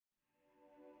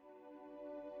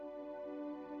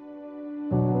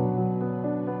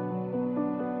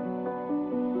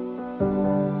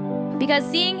Because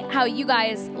seeing how you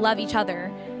guys love each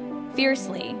other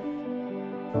fiercely,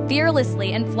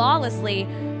 fearlessly, and flawlessly,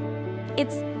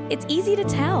 it's easy to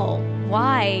tell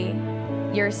why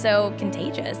you're so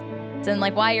contagious and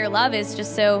like why your love is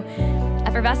just so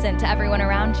effervescent to everyone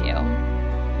around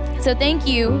you. So thank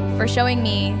you for showing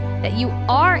me that you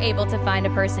are able to find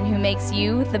a person who makes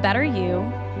you the better you,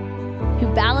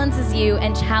 who balances you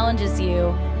and challenges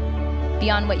you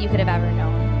beyond what you could have ever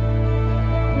known.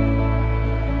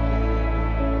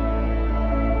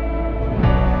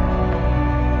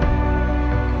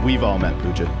 We've all met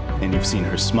Pooja, and you've seen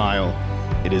her smile.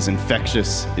 It is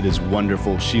infectious, it is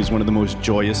wonderful. She's one of the most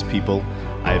joyous people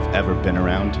I've ever been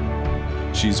around.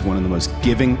 She's one of the most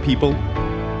giving people.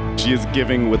 She is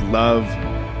giving with love,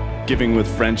 giving with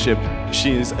friendship.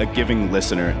 She is a giving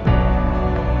listener.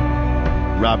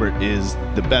 Robert is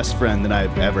the best friend that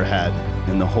I've ever had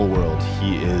in the whole world.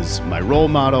 He is my role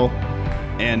model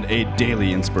and a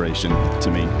daily inspiration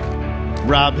to me.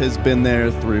 Rob has been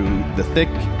there through the thick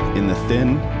and the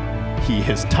thin. He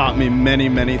has taught me many,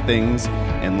 many things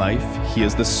in life. He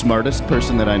is the smartest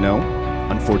person that I know.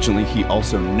 Unfortunately, he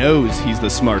also knows he's the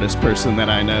smartest person that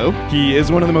I know. He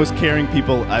is one of the most caring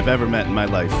people I've ever met in my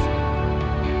life.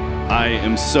 I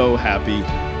am so happy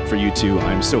for you two.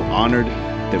 I'm so honored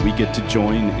that we get to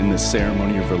join in this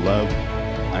ceremony of her love.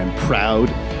 I'm proud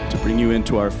to bring you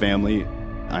into our family.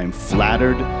 I'm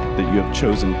flattered that you have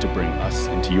chosen to bring us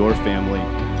into your family.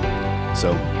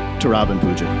 So, to Rob and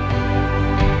Pooja.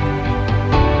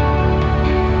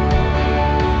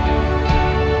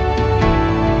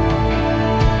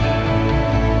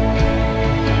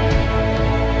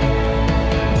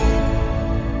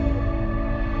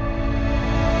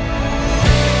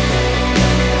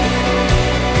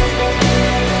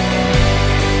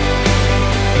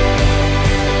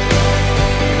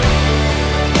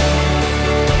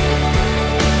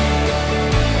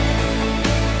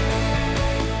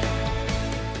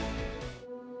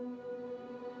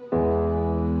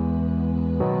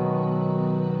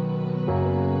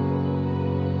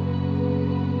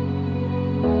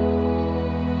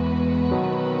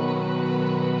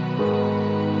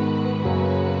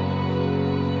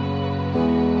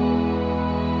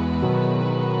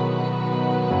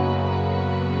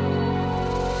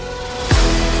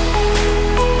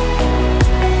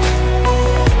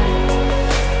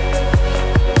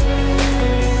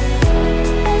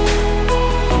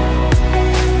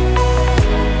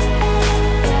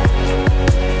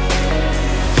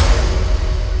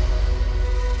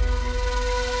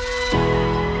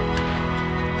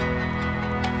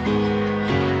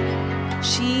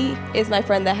 She is my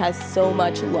friend that has so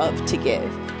much love to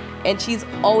give, and she's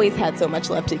always had so much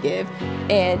love to give.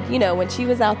 And you know, when she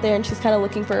was out there and she's kind of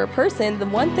looking for her person, the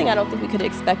one thing I don't think we could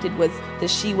have expected was that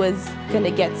she was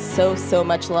gonna get so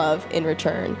much love in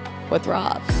return with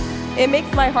Rob. It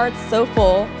makes my heart so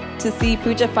full to see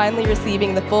Pooja finally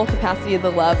receiving the full capacity of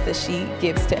the love that she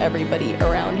gives to everybody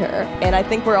around her. And I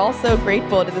think we're all so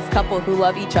grateful to this couple who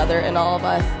love each other and all of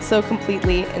us so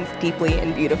completely and deeply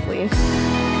and beautifully.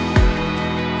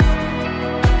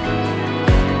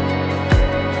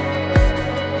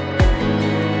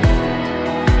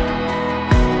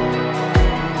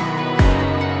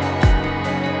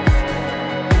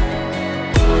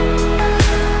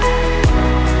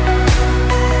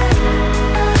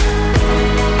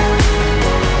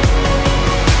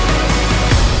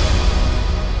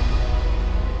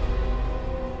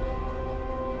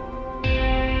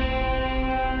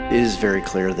 It is very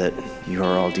clear that you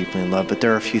are all deeply in love, but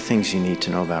there are a few things you need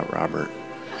to know about Robert.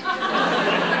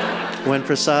 When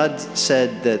Prasad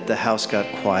said that the house got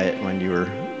quiet when you were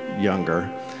younger,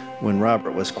 when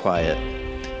Robert was quiet,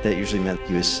 that usually meant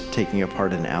he was taking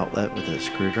apart an outlet with a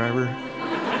screwdriver.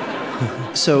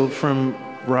 So from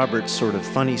Robert's sort of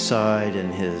funny side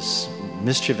and his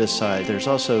mischievous side, there's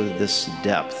also this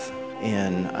depth,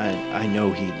 and I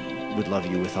know he would love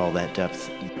you with all that depth.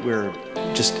 We're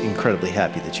just incredibly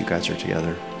happy that you guys are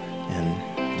together,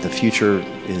 and the future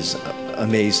is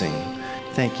amazing.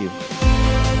 Thank you.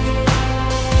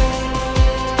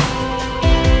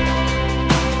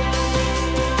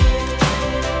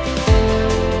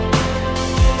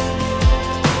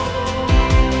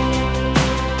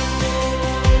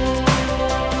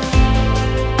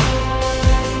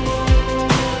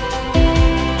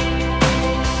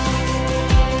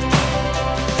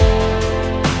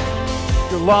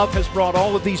 Love has brought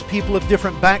all of these people of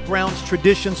different backgrounds,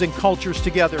 traditions, and cultures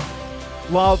together.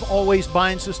 Love always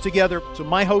binds us together. So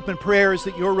my hope and prayer is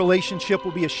that your relationship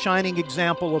will be a shining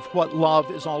example of what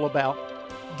love is all about.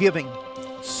 Giving,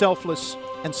 selfless,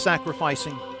 and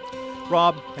sacrificing.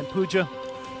 Rob and Pooja,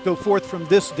 go forth from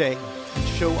this day and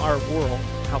show our world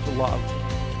couple love.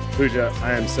 Pooja,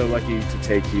 I am so lucky to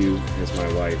take you as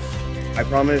my wife. I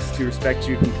promise to respect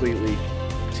you completely,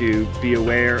 to be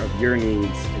aware of your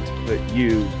needs, and to put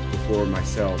you before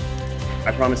myself.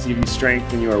 I promise to give you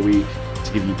strength when you are weak,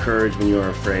 to give you courage when you are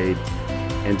afraid,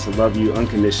 and to love you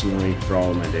unconditionally for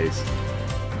all of my days.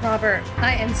 Robert,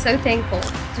 I am so thankful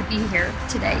to be here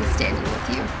today standing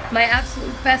with you. My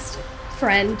absolute best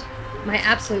friend, my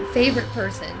absolute favorite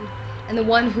person, and the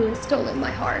one who has stolen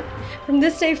my heart. From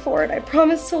this day forward, I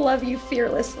promise to love you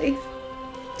fearlessly,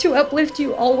 to uplift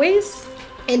you always,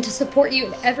 and to support you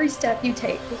in every step you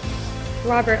take.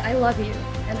 Robert, I love you,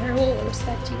 and I will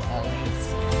respect you always.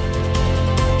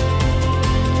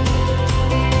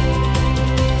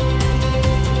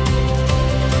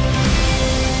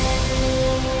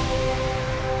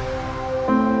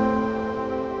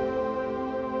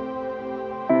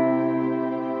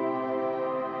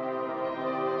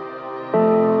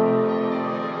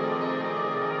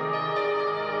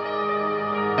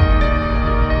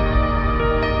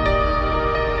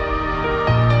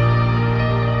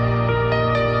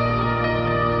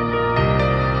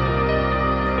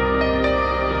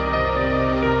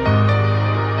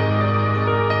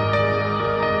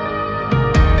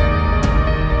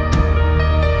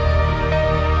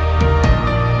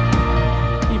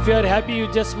 If you are happy, you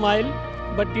just smile.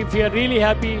 But if you are really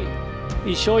happy,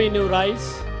 you show in your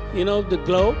eyes, you know, the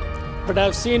glow. But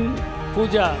I've seen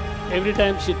Pooja, every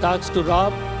time she talks to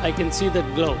Rob, I can see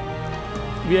that glow.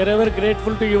 We are ever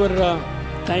grateful to your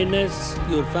kindness,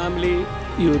 your family.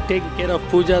 You take care of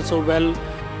Pooja so well.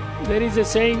 There is a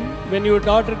saying, when your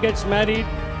daughter gets married,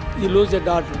 you lose a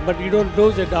daughter, but you don't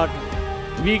lose a daughter.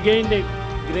 We gained a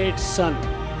great son.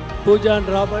 Pooja and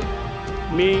Robert,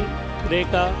 me,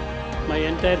 Rekha, my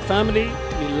entire family,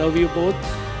 we love you both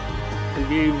and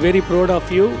we are very proud of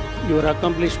you, your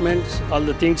accomplishments, all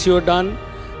the things you have done,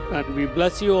 and we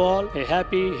bless you all a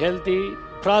happy, healthy,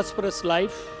 prosperous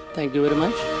life. Thank you very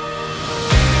much.